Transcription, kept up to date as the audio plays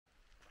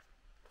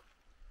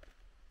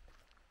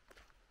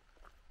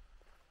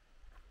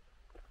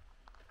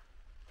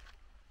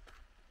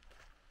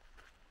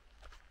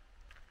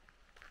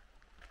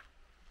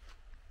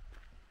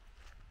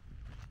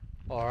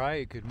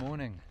Alright, good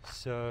morning.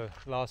 So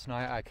last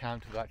night I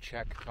camped with that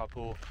Czech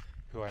couple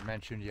who I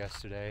mentioned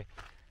yesterday,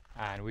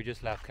 and we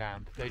just left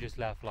camp. They just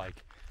left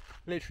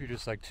literally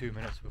just 2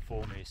 minutes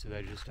before me, so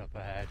they're just up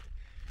ahead.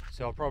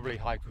 So I'll probably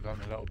hike with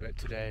them a little bit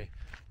today,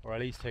 or at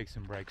least take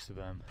some breaks with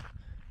them.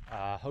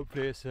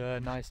 Hopefully it's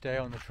a nice day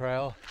on the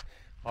trail.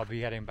 I'll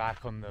be heading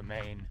back on the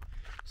main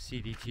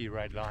CDT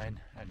red line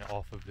and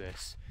off of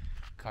this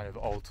kind of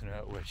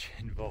alternate, which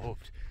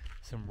involved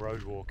some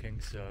road walking,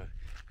 so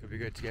it'll be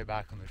good to get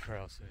back on the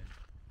trail soon.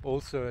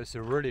 Also, it's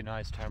a really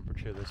nice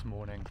temperature this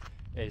morning.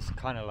 It's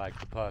kind of like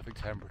the perfect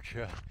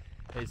temperature.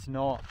 It's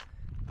not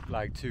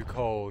too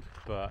cold,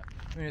 but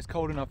I mean it's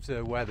cold enough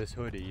to wear this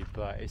hoodie,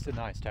 but it's a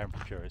nice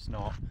temperature. It's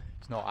not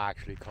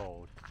actually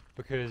cold.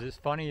 Because it's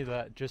funny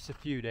that just a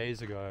few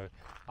days ago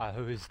I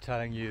was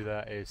telling you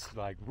that it's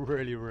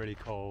really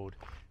cold,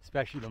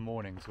 especially the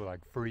mornings were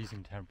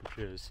freezing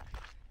temperatures,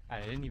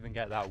 and it didn't even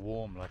get that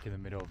warm in the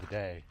middle of the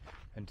day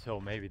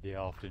until maybe the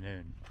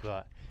afternoon.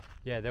 But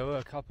yeah, there were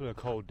a couple of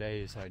cold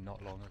days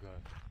not long ago.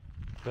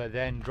 But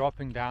then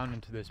dropping down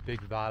into this big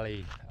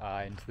valley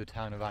into the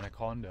town of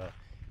Anaconda,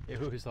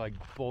 it was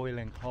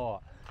boiling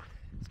hot.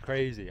 It's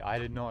crazy. I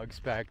did not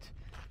expect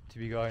to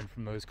be going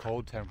from those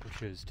cold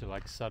temperatures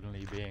to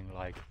suddenly being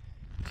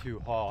too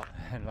hot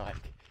and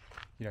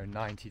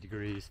 90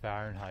 degrees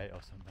Fahrenheit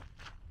or something.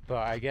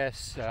 But I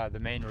guess the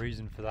main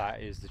reason for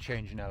that is the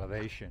change in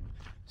elevation.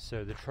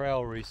 So the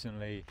trail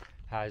recently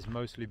has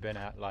mostly been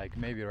at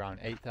maybe around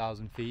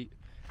 8,000 feet,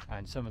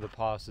 and some of the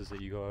passes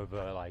that you go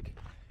over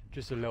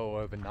just a little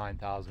over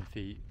 9,000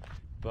 feet.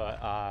 But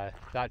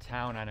that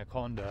town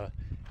Anaconda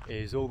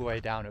is all the way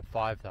down at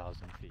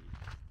 5,000 feet.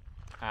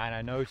 And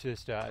I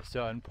noticed at a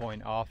certain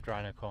point after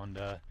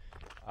Anaconda,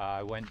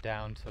 I went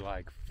down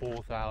to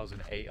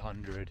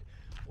 4,800,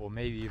 or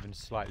maybe even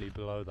slightly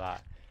below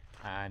that.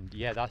 And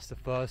yeah, that's the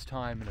first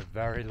time in a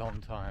very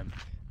long time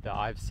that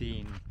I've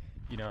seen,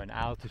 an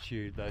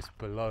altitude that's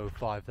below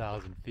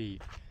 5,000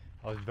 feet.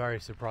 I was very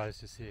surprised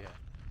to see it.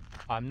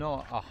 I'm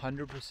not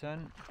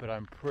 100%, but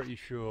I'm pretty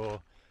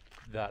sure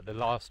that the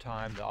last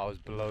time that I was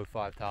below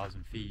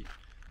 5,000 feet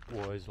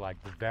was the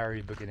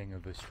very beginning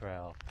of this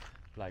trail.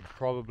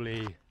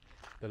 Probably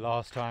the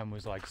last time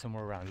was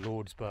somewhere around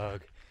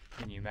Lordsburg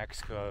in New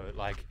Mexico,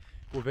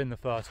 within the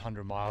first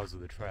 100 miles of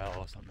the trail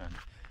or something.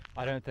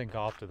 I don't think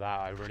after that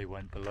I really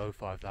went below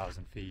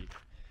 5,000 feet.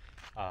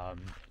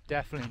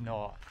 Definitely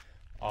not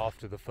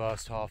after the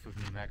first half of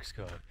New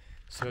Mexico.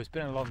 So it's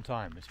been a long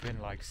time. It's been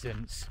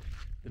since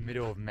the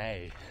middle of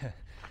May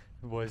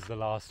was the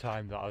last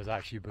time that I was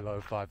actually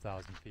below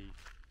 5,000 feet.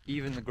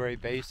 Even the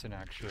Great Basin,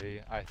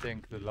 actually, I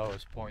think the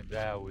lowest point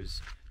there was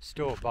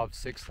still above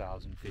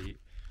 6,000 feet.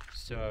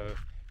 So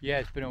yeah,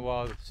 it's been a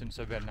while since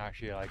I've been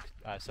actually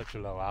at such a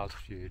low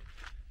altitude,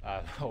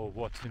 or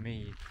what to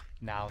me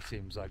now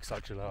seems like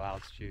such a low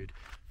altitude.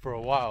 For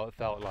a while it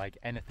felt like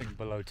anything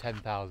below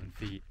 10,000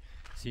 feet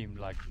seemed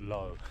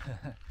low.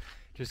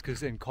 Just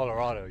because in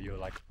Colorado you're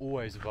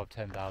always above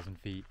 10,000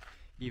 feet.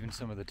 Even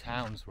some of the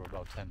towns were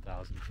above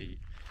 10,000 feet,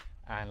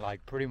 and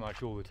pretty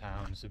much all the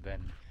towns have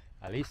been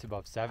at least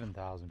above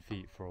 7,000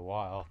 feet for a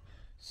while.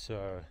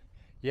 So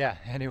yeah,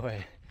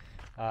 anyway,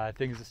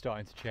 things are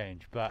starting to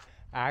change. But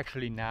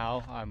actually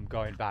now I'm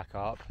going back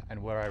up,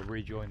 and where I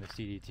rejoin the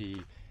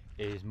CDT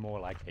is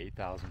more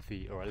 8,000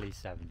 feet, or at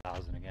least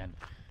 7,000 again.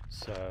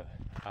 So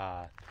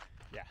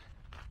yeah,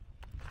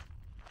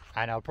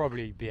 and I'll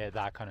probably be at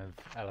that kind of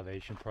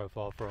elevation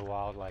profile for a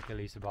while, at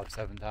least above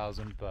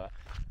 7,000. But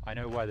I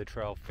know where the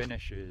trail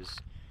finishes,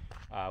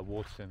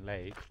 Waterton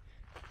Lake,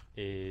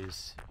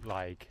 is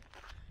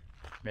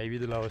maybe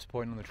the lowest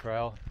point on the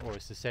trail, or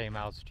it's the same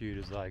altitude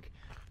as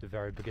the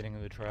very beginning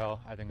of the trail.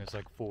 I think it's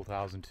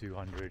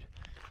 4,200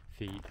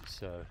 feet.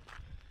 So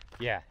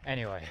yeah,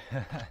 anyway,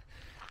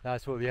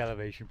 that's what the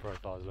elevation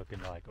profile is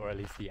looking like, or at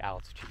least the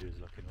altitude is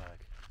looking like.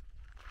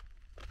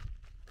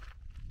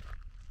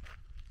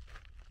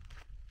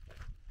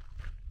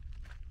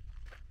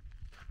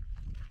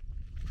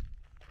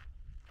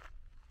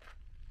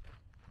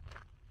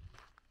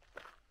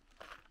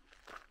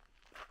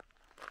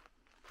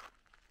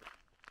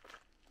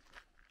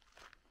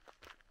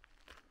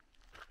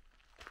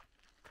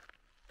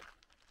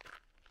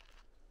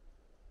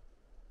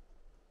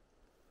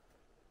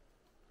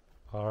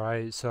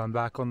 Alright, so I'm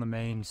back on the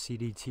main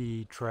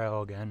CDT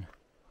trail again.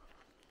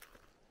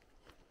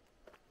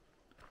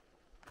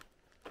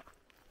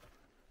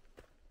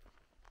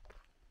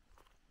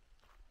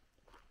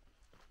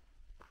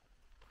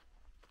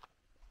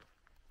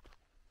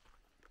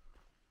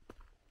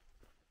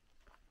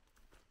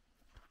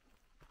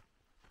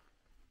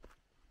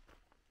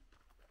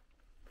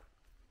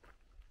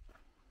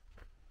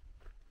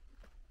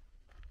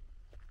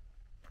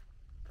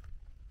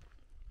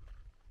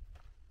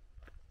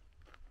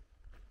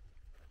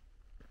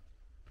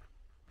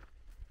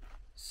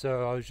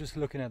 So I was just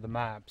looking at the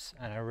maps,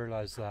 and I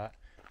realized that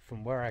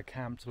from where I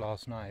camped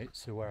last night,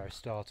 so where I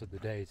started the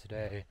day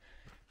today,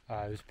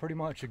 it was pretty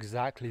much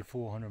exactly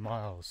 400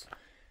 miles.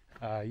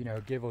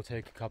 Give or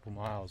take a couple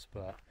miles,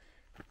 but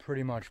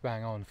pretty much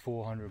bang on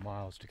 400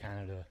 miles to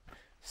Canada.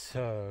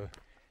 So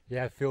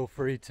yeah, feel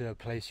free to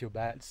place your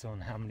bets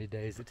on how many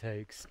days it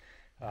takes,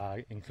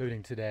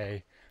 including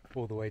today,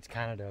 all the way to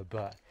Canada,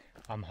 but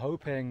I'm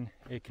hoping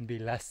it can be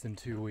less than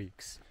 2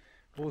 weeks.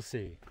 We'll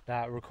see.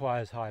 That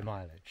requires high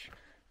mileage,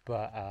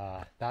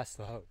 but that's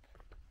the hope.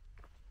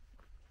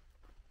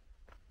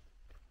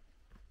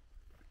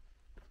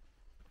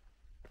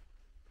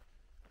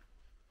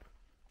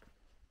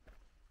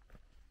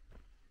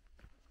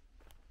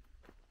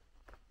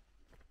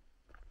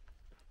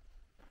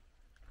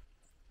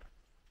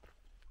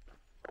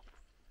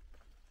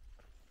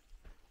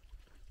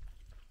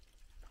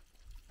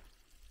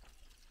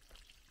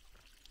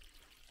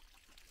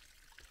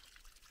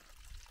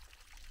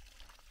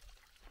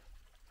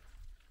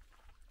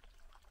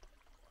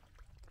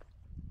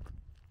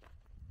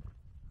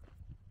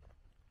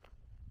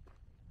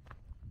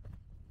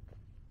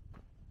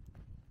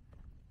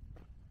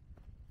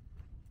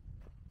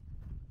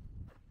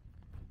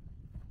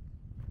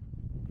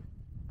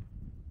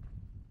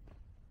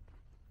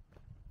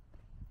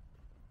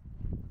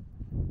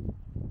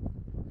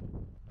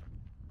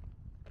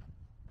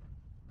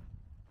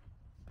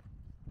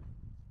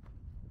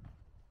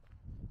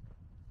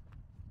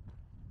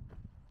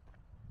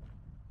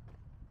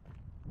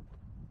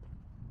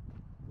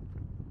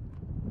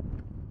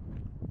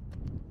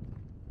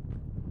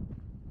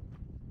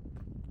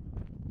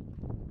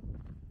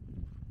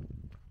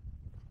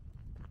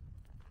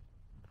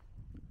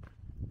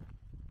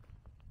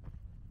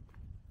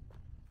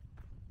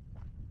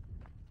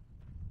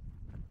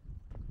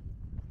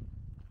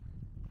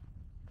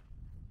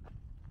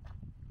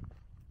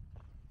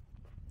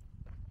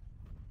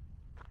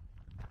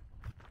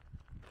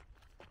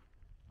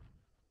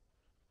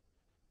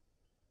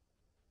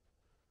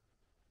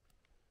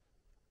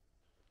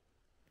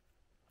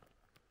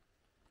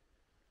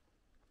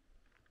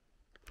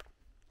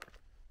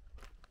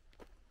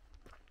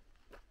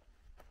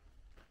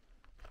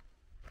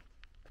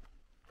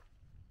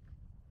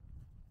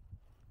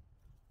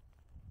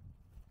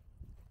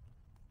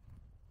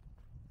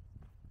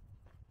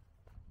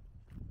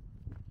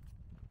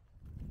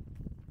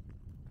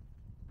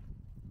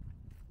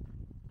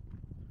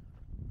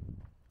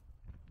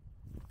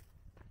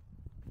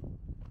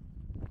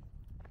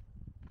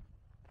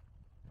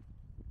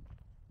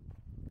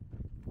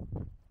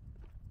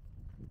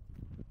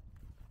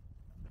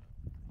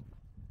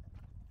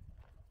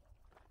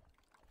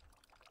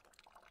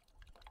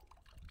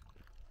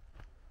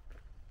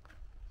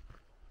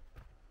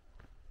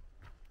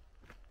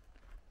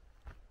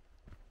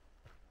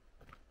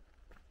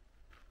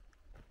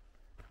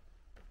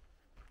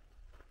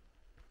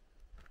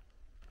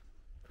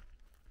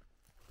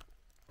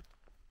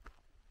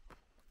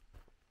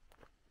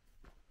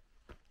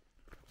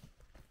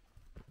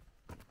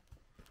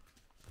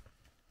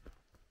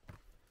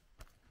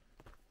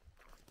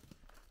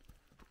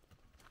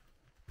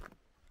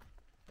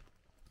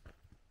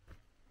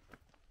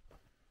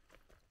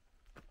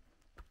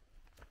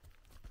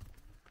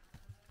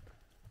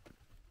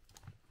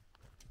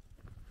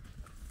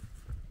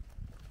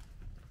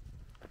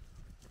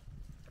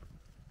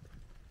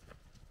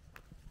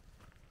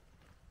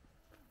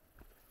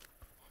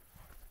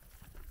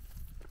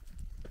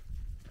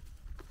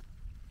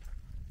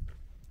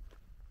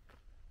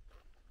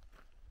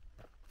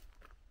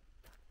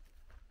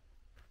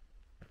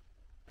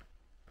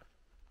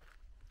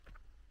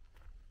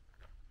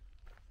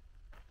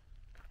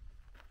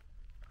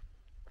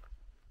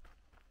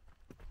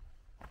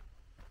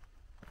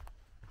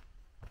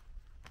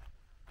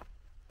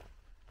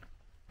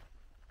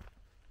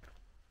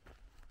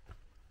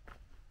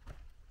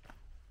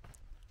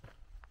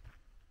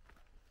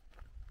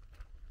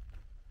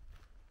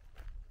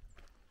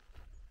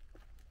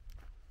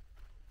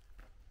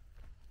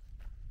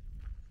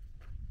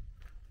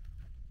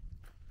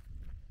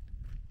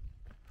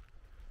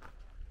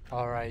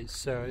 Alright,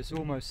 so it's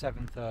almost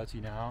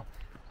 7:30 now,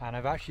 and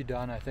I've actually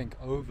done, I think,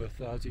 over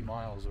 30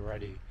 miles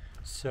already.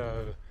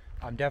 So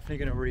I'm definitely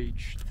going to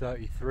reach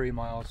 33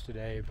 miles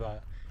today,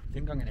 but I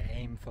think I'm going to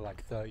aim for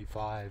like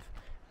 35.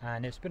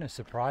 And it's been a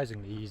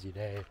surprisingly easy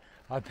day.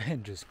 I've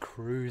been just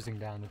cruising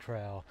down the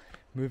trail,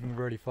 moving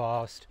really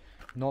fast,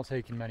 not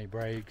taking many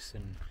breaks,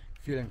 and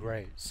feeling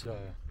great. So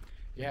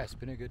yeah, it's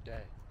been a good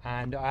day.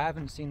 And I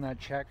haven't seen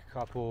that Czech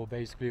couple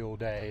basically all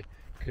day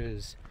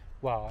because,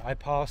 well, I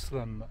passed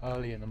them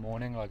early in the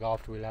morning, like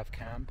after we left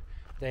camp.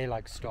 They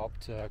like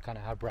stopped to kind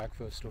of have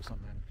breakfast or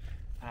something.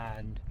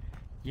 And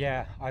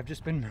yeah, I've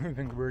just been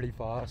moving really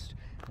fast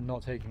and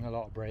not taking a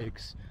lot of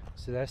breaks.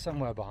 So they're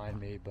somewhere behind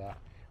me, but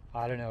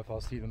I don't know if I'll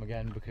see them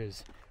again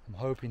because I'm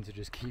hoping to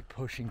just keep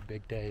pushing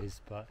big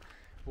days, but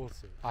we'll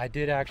see. I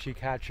did actually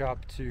catch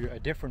up to a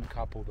different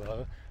couple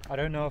though. I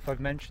don't know if I've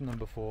mentioned them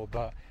before,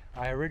 but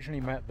I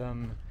originally met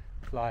them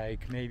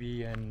like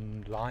maybe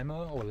in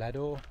Lima or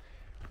Ledo.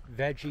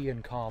 Veggie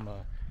and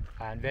Karma,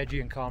 and Veggie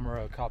and Karma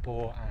are a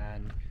couple,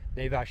 and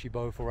they've actually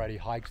both already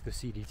hiked the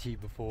CDT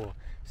before,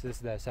 so this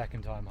is their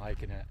second time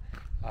hiking it,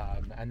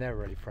 and they're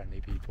really friendly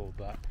people.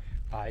 But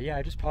yeah,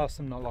 I just passed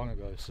them not long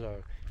ago,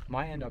 so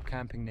might end up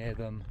camping near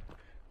them,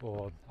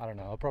 or I don't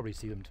know, I'll probably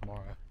see them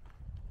tomorrow.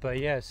 But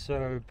yeah,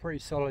 so pretty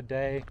solid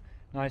day,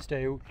 nice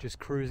day just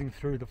cruising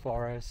through the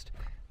forest.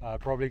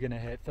 Probably gonna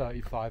hit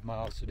 35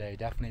 miles today,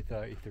 definitely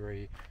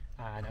 33,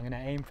 and I'm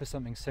gonna aim for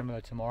something similar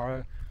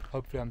tomorrow.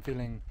 Hopefully I'm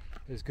feeling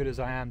as good as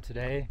I am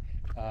today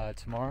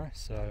tomorrow,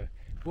 so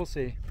we'll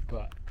see,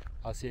 but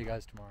I'll see you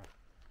guys tomorrow.